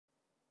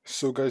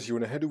So guys, you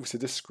want to head over to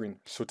this screen.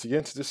 So to get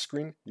into this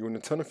screen, you want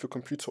to turn off your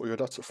computer or your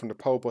laptop from the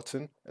power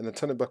button and then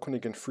turn it back on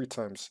again 3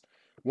 times.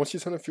 Once you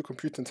turn off your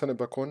computer and turn it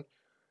back on,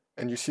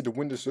 and you see the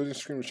Windows loading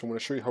screen, which I'm going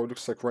to show you how it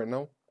looks like right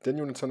now, then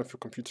you want to turn off your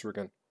computer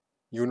again.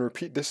 You want to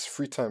repeat this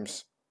 3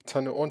 times.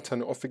 Turn it on,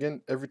 turn it off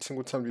again, every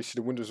single time you see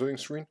the Windows loading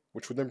screen,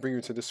 which will then bring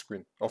you to this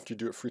screen after you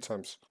do it 3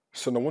 times.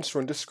 So now once you're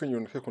on this screen, you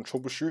want to click on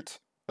Troubleshoot,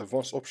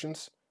 Advanced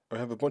Options, and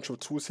we have a bunch of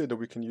tools here that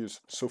we can use.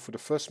 So for the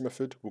first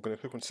method, we're going to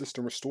click on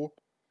System Restore,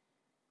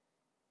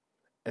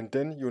 and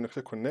then you want to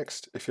click on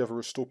Next if you have a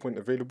restore point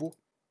available.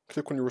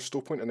 Click on your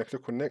restore point and then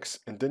click on Next,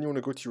 and then you want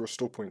to go to your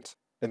restore point,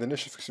 and then this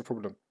should fix your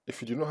problem.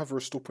 If you do not have a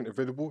restore point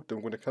available, then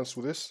we're going to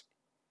cancel this,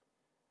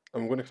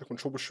 and we're going to click on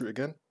Troubleshoot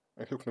again,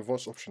 and click on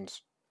Advanced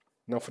Options.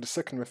 Now for the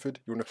second method,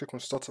 you want to click on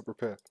Startup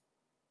Repair.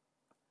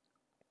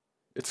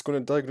 It's going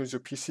to diagnose your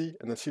PC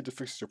and then see if it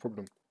fixes your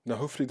problem. Now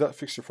hopefully that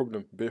fixed your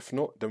problem, but if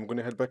not, then we're going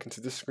to head back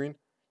into this screen.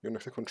 You're going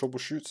to click on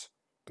Troubleshoot,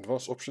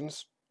 Advanced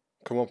Options,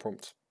 Command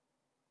Prompt.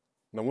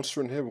 Now once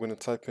you're in here, we're going to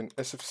type in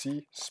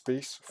sfc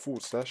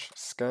 //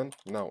 scan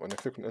now and then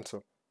click on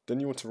Enter. Then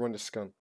you want to run this scan.